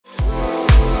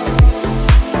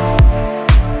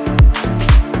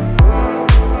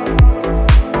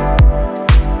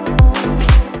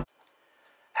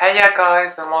Hiya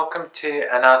guys, and welcome to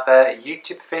another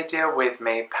YouTube video with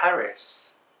me,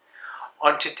 Paris.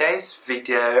 On today's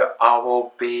video I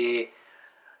will be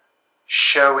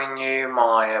showing you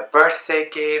my birthday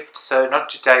gift. So not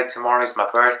today, tomorrow is my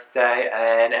birthday,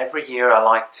 and every year I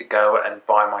like to go and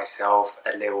buy myself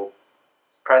a little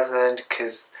present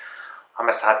because I'm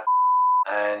a sad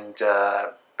and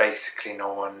basically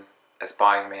no one is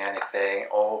buying me anything,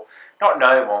 or not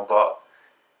no one, but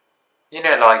you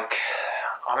know, like,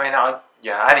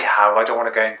 anyhow, I don't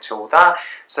want to go into all that.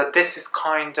 So this is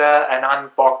kinda an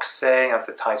unboxing, as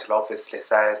the title obviously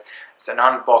says. It's an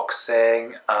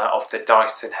unboxing of the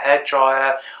Dyson Hair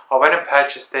Dryer. I went and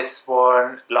purchased this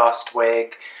one last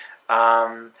week.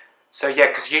 So yeah,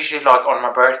 because usually like on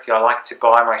my birthday I like to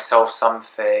buy myself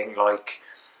something like,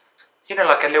 you know,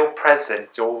 like a little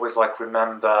present to always like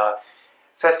remember,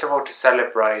 first of all to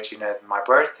celebrate, you know, my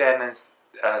birthday, and then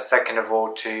second of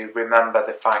all to remember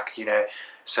the fact, you know,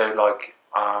 so like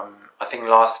I think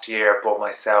last year I bought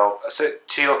myself, so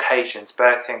two occasions,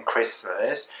 birthday and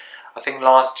Christmas. I think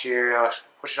last year,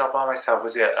 what did I buy myself?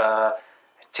 Was it a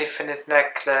Tiffany's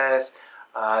necklace?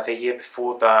 The year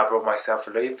before that I brought myself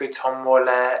a Louis Vuitton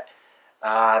wallet.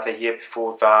 The year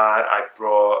before that I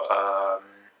brought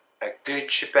a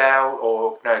Gucci belt,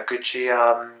 or no,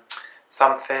 Gucci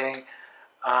something.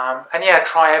 And yeah, I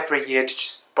try every year to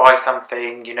just buy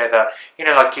something, you know, that, you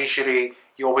know, like usually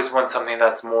you always want something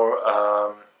that's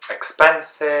more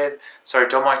expensive. Sorry,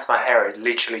 don't mind my hair, it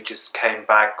literally just came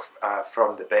back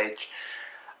from the beach.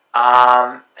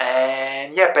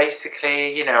 And yeah,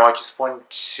 basically, you know, I just want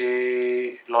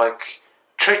to like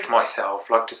treat myself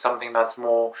like to something that's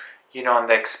more, you know, on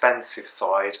the expensive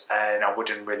side, and I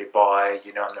wouldn't really buy,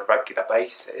 you know, on a regular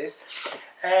basis.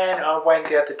 And I went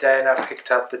the other day and I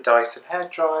picked up the Dyson Hair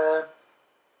Dryer,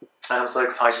 and I'm so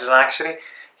excited. And actually,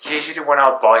 usually when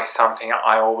I buy something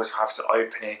I always have to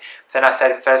open it. Then I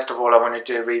said, first of all, I want to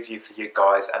do a review for you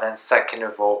guys, and then second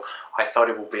of all, I thought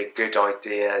it would be a good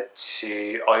idea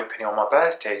to open it on my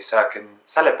birthday so I can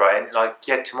celebrate. And like,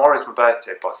 yeah, tomorrow's my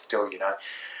birthday, but still, you know,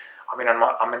 I mean,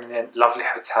 I'm in a lovely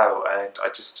hotel, and I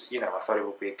just, you know, I thought it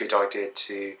would be a good idea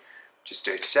to just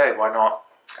do it today. Why not?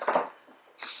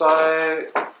 So,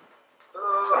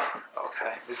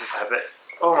 okay, this is heavy.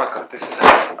 Oh my god, this is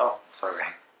heavy. Oh, sorry.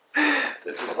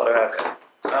 This is so heavy.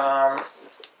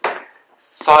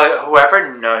 So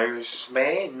whoever knows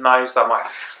me knows that my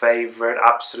favorite,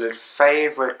 absolute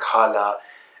favorite color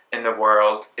in the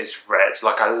world is red.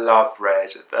 Like, I love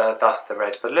red. That's the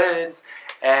red balloons.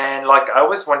 And like, I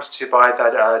always wanted to buy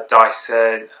that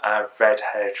Dyson red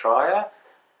hair dryer.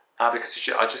 Because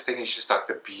I just think it's just like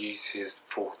the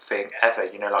beautiful thing ever,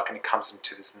 you know, like, and it comes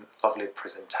into this lovely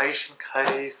presentation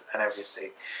case and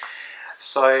everything.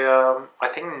 So I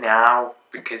think now,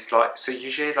 because like, so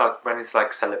usually like when it's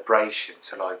like celebration,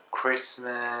 so like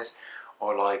Christmas,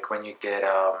 or like when you get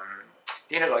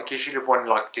you know, like usually when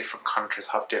like different countries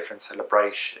have different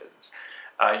celebrations,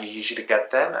 you usually get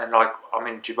them. And like, I'm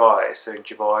in Dubai, so in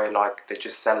Dubai, like, they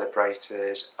just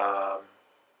celebrated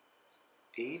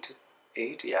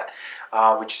Eid, yeah,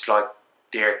 which is like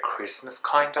their Christmas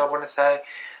kind, I want to say.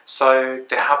 So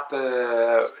they have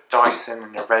the Dyson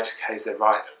in the red case, the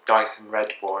Dyson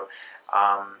red one,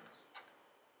 on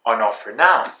offer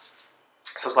now.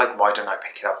 So I was like, why don't I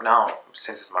pick it up now,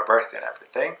 since it's my birthday and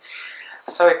everything.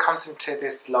 So it comes into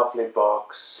this lovely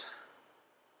box.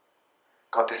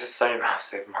 God, this is so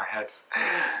massive, my head's...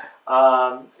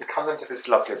 it comes into this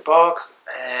lovely box,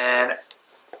 and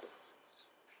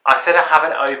I said I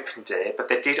haven't opened it, but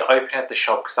they did open it at the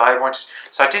shop because I wanted...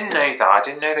 So I didn't know that. I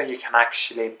didn't know that you can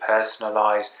actually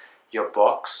personalise your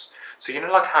box. So you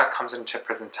know, like how it comes into a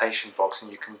presentation box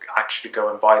and you can actually go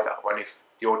and buy that one if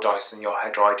your Dyson, your hair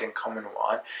dryer didn't come in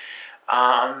one.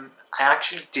 I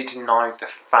actually didn't know the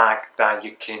fact that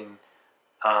you can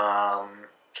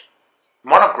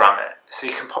monogram it. So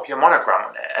you can pop your monogram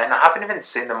on it. And I haven't even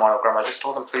seen the monogram. I just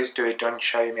told them, please do it, don't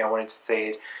show me. I wanted to see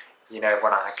it, you know,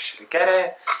 when I actually get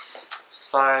it.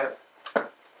 So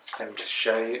let me just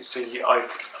show you. So you open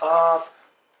it up.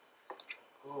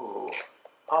 Ooh.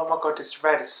 Oh my god, this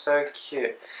red is so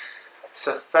cute.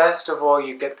 So first of all,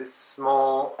 you get this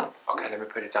small... Okay, let me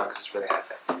put it down because it's really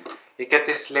heavy. You get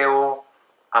this little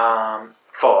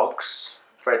box,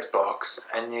 red box,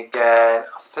 and you get,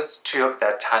 I suppose, two of the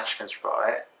attachments,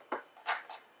 right?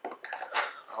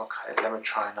 Okay, let me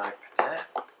try and open it.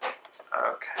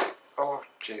 Okay. Oh,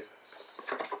 Jesus.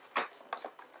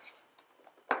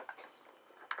 Okay,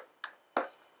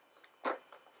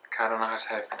 I don't know how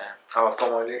to open it. Oh, I've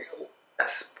got my little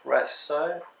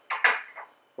espresso.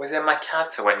 Was it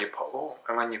macchiato when you pop? Oh,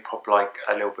 and when you pop like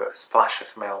a little bit, a splash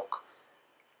of milk.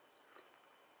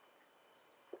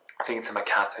 I think it's a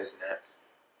Maccato, isn't it?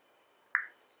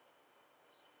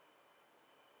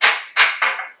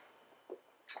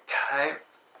 Okay,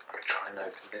 I'll try and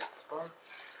open this one.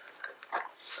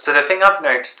 So the thing I've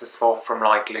noticed as well from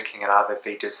like looking at other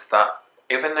videos is that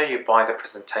even though you buy the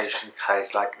presentation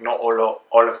case, like not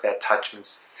all of the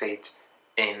attachments fit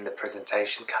in the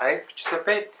presentation case, which is a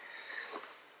bit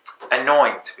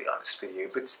annoying to be honest with you,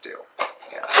 but still,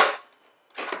 yeah.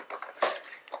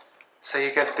 So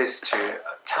you get these two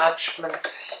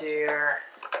attachments here.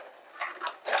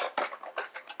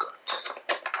 Good.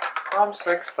 Oh, I'm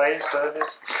so excited.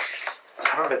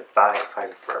 I'm a bit that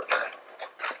excited for a minute.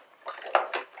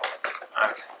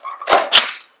 Okay.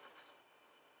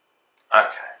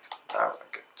 Okay, that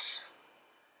wasn't good.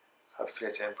 Hopefully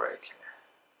it didn't break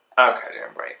it. Okay, it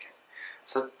didn't break it.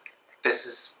 So this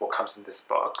is what comes in this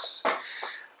box.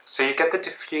 So you get the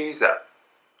diffuser.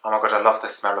 Oh my god, I love the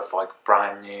smell of like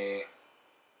brand new.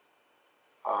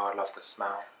 Oh, I love the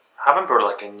smell. I haven't brought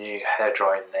like a new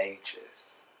hairdryer in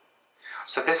ages.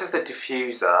 So this is the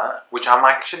diffuser, which I'm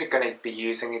actually going to be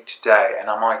using it today, and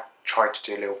I might try to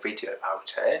do a little video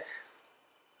about it.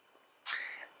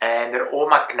 And they're all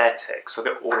magnetic, so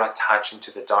they're all attached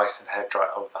into the Dyson hair dryer.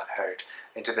 Oh, that hurt.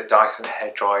 Into the Dyson hair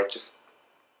dryer just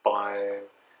by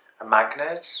a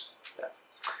magnet. Yeah.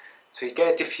 So you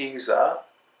get a diffuser.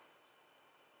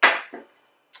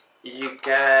 You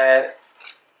get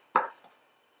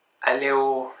a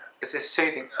little, it's a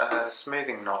smoothing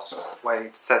nozzle. Where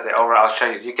it says it. Alright, I'll show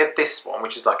you. You get this one,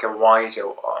 which is like a wider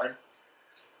one.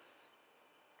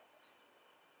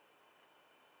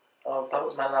 Oh, that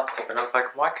was my laptop, and I was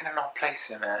like, why can I not place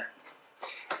it in there?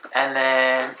 And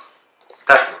then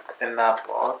that's in that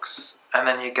box, and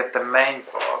then you get the main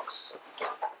box,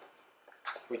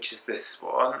 which is this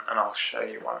one, and I'll show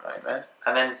you one moment.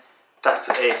 And then that's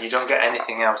it. You don't get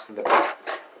anything else in the box.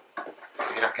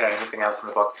 You don't get anything else in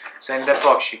the box. So in the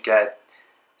box you get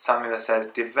something that says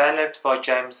developed by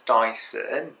James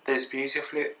Dyson. This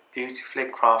beautifully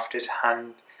crafted,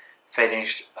 hand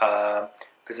finished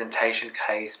presentation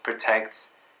case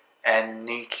protects and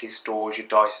neatly stores your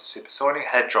Dyson SuperSonic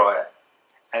hair dryer,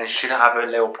 and it should have a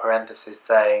little parenthesis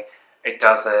saying it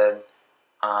doesn't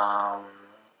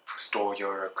store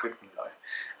your equipment though.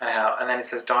 Anyhow, and then it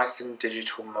says Dyson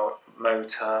digital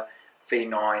motor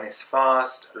V9 is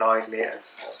fast, lively and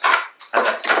small, and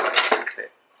that's it basically.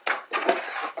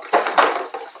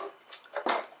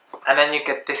 And then you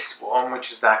get this one,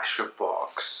 which is the actual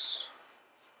box.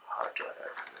 How do I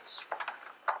open this?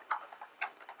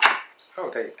 Oh,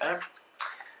 there you go.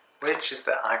 Which is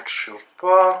the actual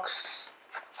box.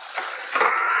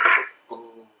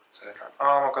 Ooh, oh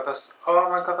my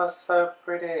god, that's so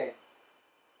pretty.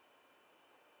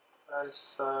 That is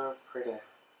so pretty.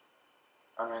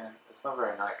 I mean, it's not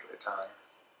very nicely done,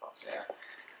 but yeah.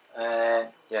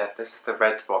 And yeah, this is the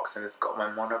red box, and it's got my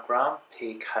monogram,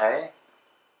 PK. I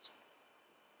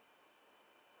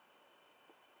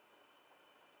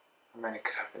mean, it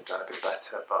could have been done a bit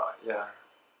better, but yeah.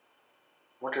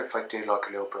 I wonder if I do like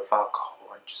a little bit of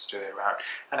alcohol and just do it around.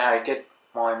 And I get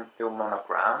my little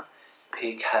monogram,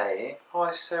 PK. Oh,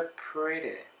 it's so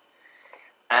pretty.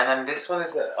 And then this one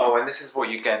is, and this is what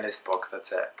you get in this box,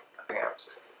 that's it. I think that was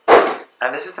it.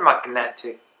 And this is the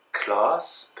magnetic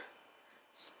clasp.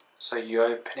 So you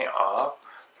open it up.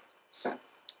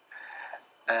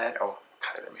 And, oh,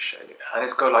 okay, let me show you. And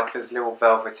it's got like this little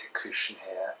velvety cushion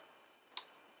here.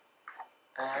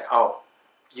 And, oh.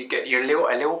 You get a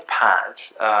little pad,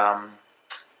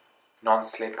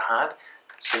 non-slip pad,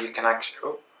 so you can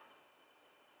actually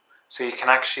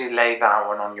lay that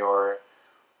one on your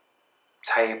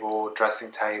table,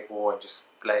 dressing table, and just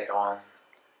lay it on.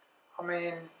 I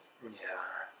mean, yeah.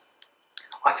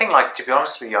 I think, like, to be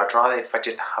honest with you, I'd rather if I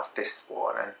didn't have this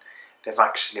one, and they've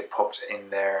actually popped in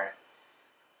there,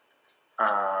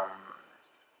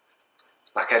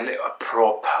 like a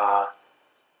proper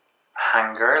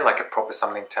hanger, like a proper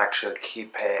something to actually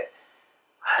keep it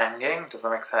hanging. Does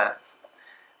that make sense?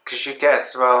 Because you get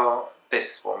as well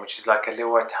this one, which is like a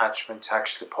little attachment to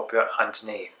actually pop it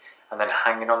underneath and then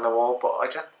hang it on the wall. But I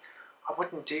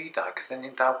wouldn't do that, because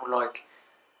then that would like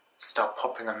start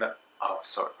popping on the. Oh,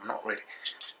 sorry, I'm not really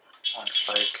on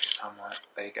focus. I'm like,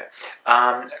 there you go.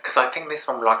 Because I think this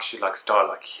one will actually like start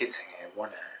like hitting it,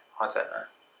 won't it? I don't know.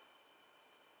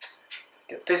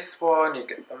 You get this one, you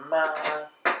get the mat.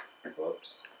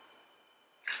 Whoops.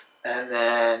 And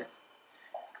then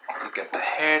you get the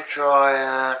hair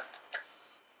dryer,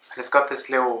 and it's got this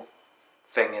little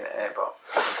thing in it, but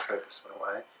I can throw this one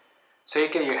away. So you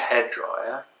get your hair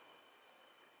dryer,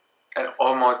 and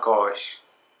oh my gosh,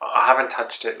 I haven't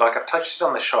touched it. Like, I've touched it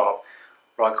on the shop,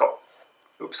 where I got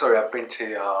Oops, sorry, I've been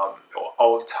to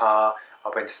Ulta,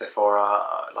 I've been to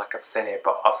Sephora, like I've seen it,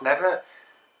 but I've never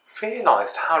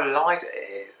realised how light it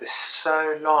is. It's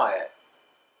so light.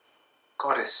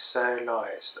 God, it's so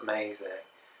light, it's amazing.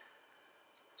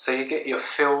 So you get your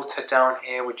filter down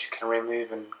here, which you can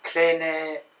remove and clean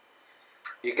it.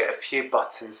 You get a few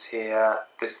buttons here.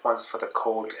 This one's for the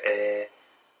cold air.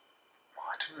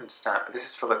 I don't understand, but this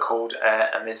is for the cold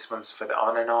air, and this one's for the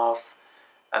on and off.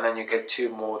 And then you get two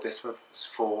more. This one's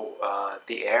for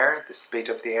the air, the speed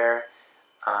of the air.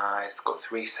 It's got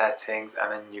 3 settings,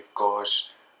 and then you've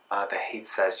got the heat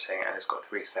setting, and it's got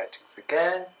 3 settings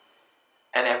again.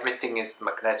 And everything is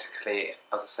magnetically,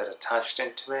 as I said, attached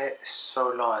into it. It's so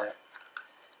light.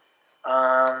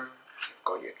 You've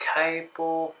got your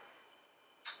cable.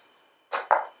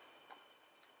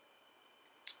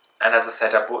 And as I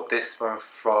said, I bought this one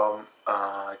from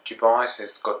Dubai, so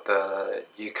it's got the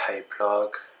UK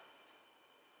plug.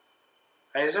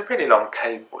 And it's a really long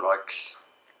cable, like,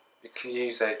 you can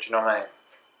use it, do you know what I mean?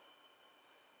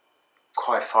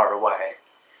 Quite far away.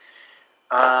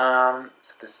 So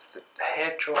this is the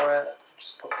hair dryer.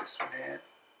 Just pop this one here.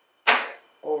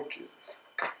 Oh, Jesus.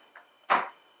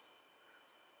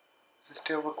 Is it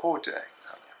still recording?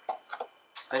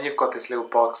 And you've got this little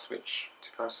box, which, to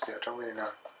be honest with you, I don't really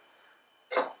know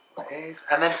what it is.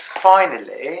 And then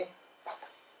finally,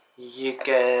 you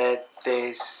get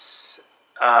this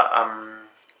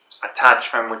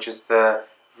attachment, which is the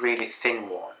really thin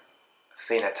one,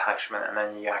 thin attachment, and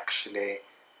then you attach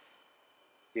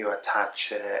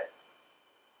it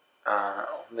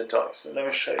on the Dyson. Let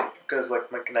me show you. It goes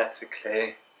like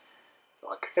magnetically,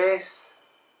 like this,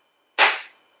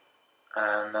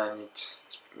 and then you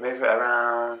just move it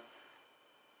around.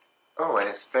 Oh, and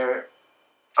it's very,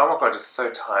 oh my god, it's so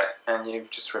tight, and you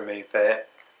just remove it.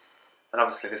 And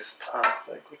obviously this is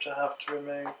plastic, which I have to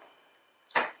remove.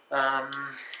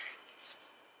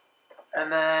 And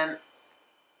then,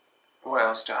 what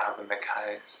else do I have in the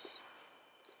case?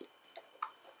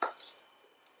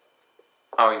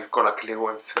 Oh, you've got like a little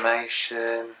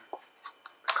information.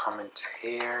 Come into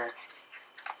here.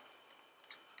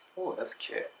 Oh, that's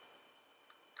cute.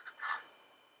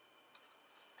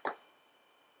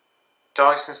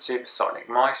 Dyson SuperSonic,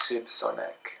 my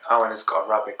SuperSonic. Oh, and it's got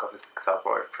Arabic, obviously, because I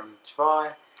bought it from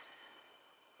Dubai.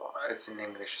 But it's in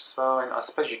English as well, and I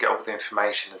suppose you get all the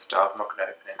information and stuff. I'm not going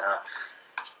to open it now.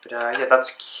 But yeah,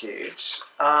 that's cute.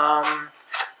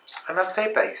 And that's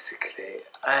it basically.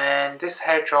 And this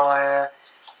hair dryer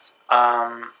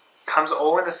comes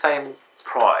all in the same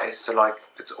price, so like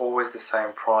it's always the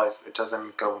same price. It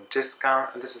doesn't go on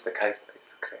discount, and this is the case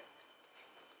basically.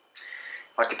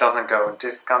 Like it doesn't go on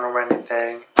discount or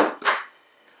anything.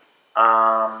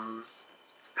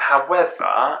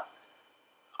 However,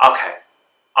 okay.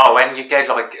 Oh, and you get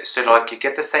like, so like you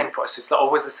get the same price. It's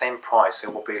always the same price. So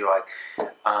it will be like,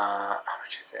 how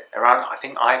much is it? Around, I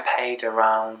think I paid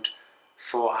around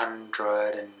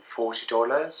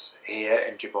 $440 here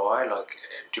in Dubai, like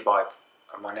Dubai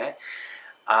money.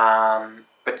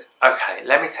 But okay,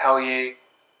 let me tell you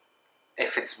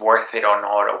if it's worth it or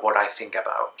not, or what I think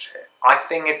about it. I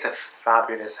think it's a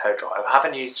fabulous hair dryer. I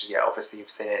haven't used it yet. Obviously, you've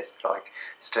seen it. It's like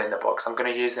still in the box. I'm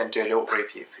going to use it and do a little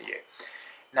review for you.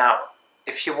 Now,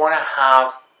 if you want to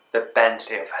have the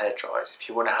Bentley of hair dryers, if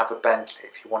you want to have a Bentley,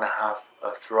 if you want to have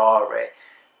a Ferrari,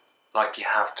 like you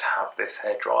have to have this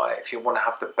hair dryer. If you want to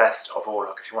have the best of all,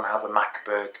 like if you want to have a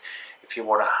MacBook, if you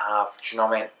want to have, do you know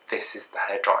what I mean? This is the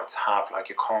hair dryer to have. Like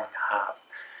you can't have,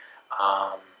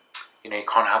 you know, you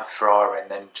can't have a Ferrari and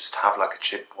then just have like a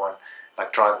cheap one,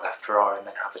 like drive the Ferrari and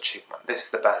then have a cheap one. This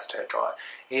is the best hair dryer.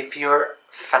 If you're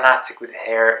fanatic with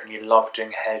hair and you love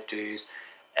doing hairdos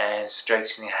and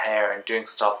straightening hair and doing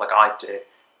stuff like I do,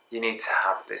 you need to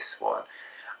have this one.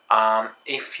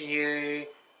 If you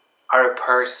are a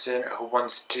person who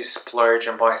wants to splurge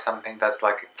and buy something that's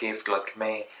like a gift like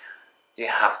me, you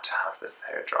have to have this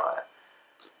hair dryer.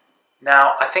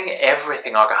 Now, I think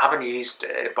everything, like I haven't used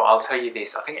it, but I'll tell you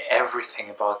this, I think everything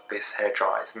about this hair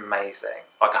dryer is amazing.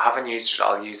 Like I haven't used it,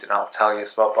 I'll use it and I'll tell you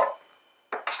as well, but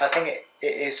I think it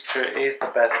is true, it is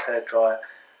the best hair dryer.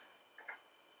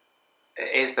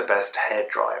 It is the best hair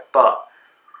dryer, but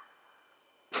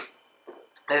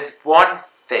there's one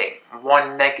thing,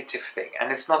 one negative thing,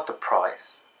 and it's not the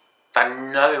price. That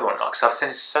no one likes. I've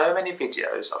seen so many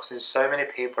videos, I've seen so many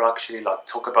people actually like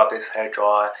talk about this hair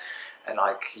dryer and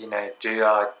like, you know, do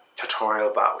a tutorial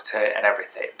about it and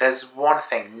everything. There's one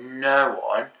thing no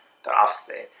one that I've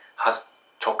seen has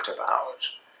talked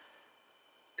about.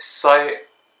 So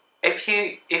if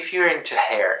you're into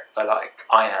hair, like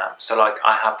I am, so like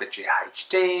I have the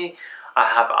GHD, I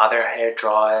have other hair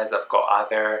dryers, I've got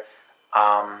other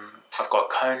I've got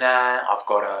Kona, I've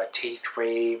got a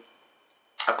T3,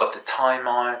 I've got the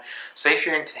timer. So if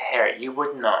you're into hair, you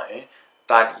would know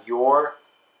that your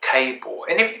cable,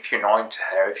 and even if you're not into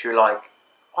hair, if you're like,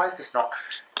 why is this not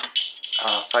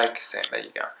focusing? There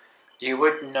you go. You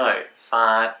would know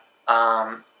that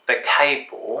the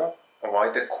cable,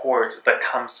 alright, the cord that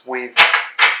comes with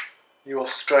your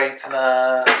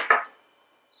straightener,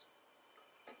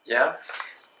 yeah,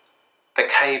 the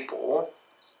cable,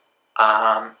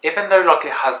 even though like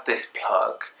it has this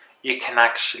plug, you can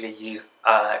actually use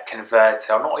a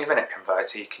converter, or not even a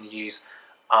converter, you can use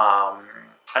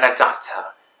an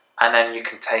adapter, and then you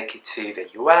can take it to the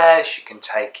US, you can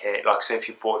take it, like, so if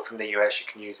you bought it from the US, you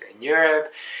can use it in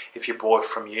Europe. If you bought it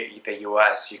from the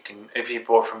US, you can, if you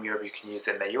bought it from Europe, you can use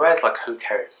it in the US, like, who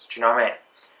cares, do you know what I mean?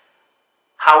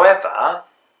 However,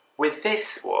 with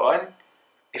this one,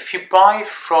 if you buy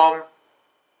from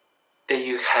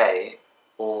the UK,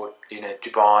 or, you know,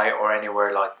 Dubai or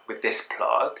anywhere like with this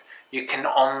plug, you can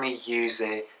only use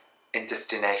it in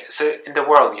destination. So in the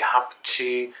world, you have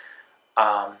two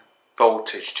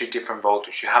different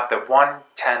voltage. You have the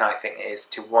 110, I think it is,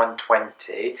 to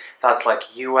 120. That's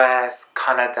like US,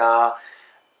 Canada,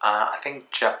 I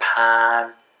think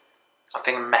Japan, I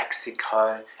think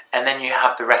Mexico, and then you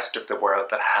have the rest of the world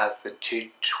that has the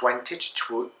 220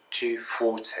 to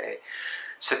 240.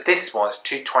 So this one's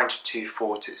 220,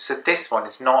 240. So this one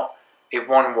is not, it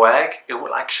won't work. It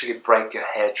will actually break your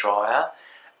hair dryer.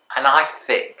 And I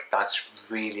think that's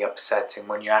really upsetting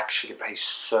when you actually pay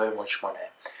so much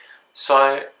money.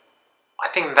 So I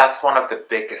think that's one of the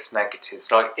biggest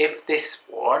negatives. Like, if this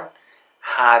one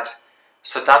had,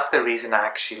 so that's the reason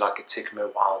actually, like, it took me a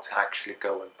while to actually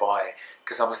go and buy it.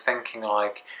 Because I was thinking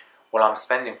like, well, I'm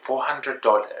spending $400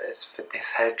 for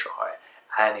this hair dryer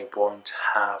and it won't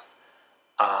have,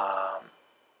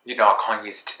 you know, I can't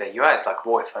use it to the US. Like,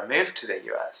 what if I move to the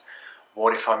US?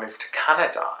 What if I move to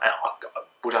Canada? And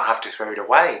would I have to throw it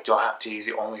away? Do I have to use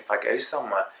it only if I go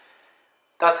somewhere?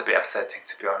 That's a bit upsetting,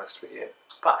 to be honest with you.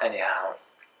 But anyhow,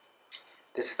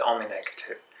 this is the only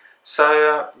negative.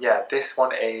 So yeah, this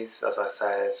one is, as I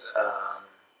said,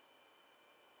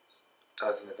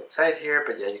 doesn't even say it here,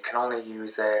 but yeah, you can only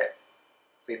use it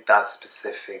with that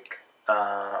specific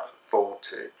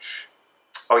voltage.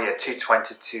 Oh yeah,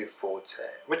 220, 240,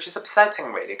 which is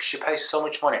upsetting really, because you pay so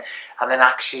much money. And then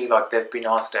actually, like, they've been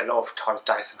asked a lot of times,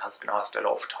 Dyson has been asked a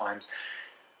lot of times,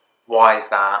 why is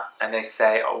that? And they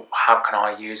say, oh, how can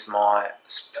I use my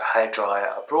hair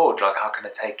dryer abroad? Like, how can I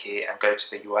take it and go to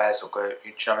the US, or go,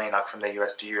 you know what I mean, like from the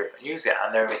US to Europe and use it?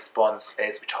 And their response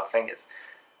is, which I think is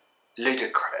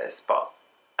ludicrous, but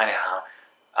anyhow,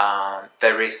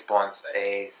 their response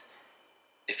is,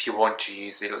 if you want to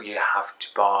use it, you have to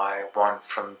buy one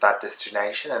from that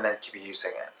destination and then keep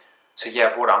using it. So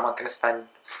yeah, but I'm not going to spend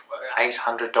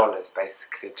 $800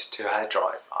 basically to two hair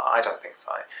dryers. I don't think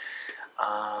so.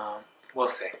 We'll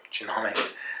see, do you know what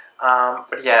I mean?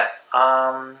 But yeah,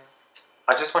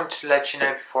 I just wanted to let you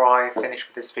know before I finish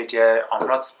with this video, I'm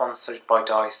not sponsored by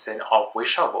Dyson. I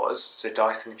wish I was. So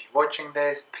Dyson, if you're watching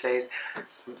this, please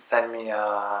send me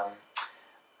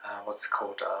what's it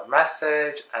called, a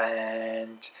message,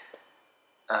 and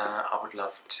I would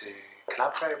love to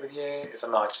collaborate with you.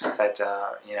 Even though I just said,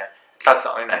 you know, that's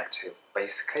the only negative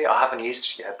basically. I haven't used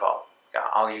it yet, but yeah,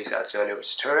 I'll use it as a little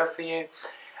tutorial for you.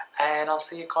 And I'll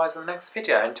see you guys in the next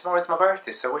video. And tomorrow's my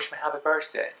birthday, so wish me happy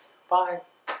birthday. Bye.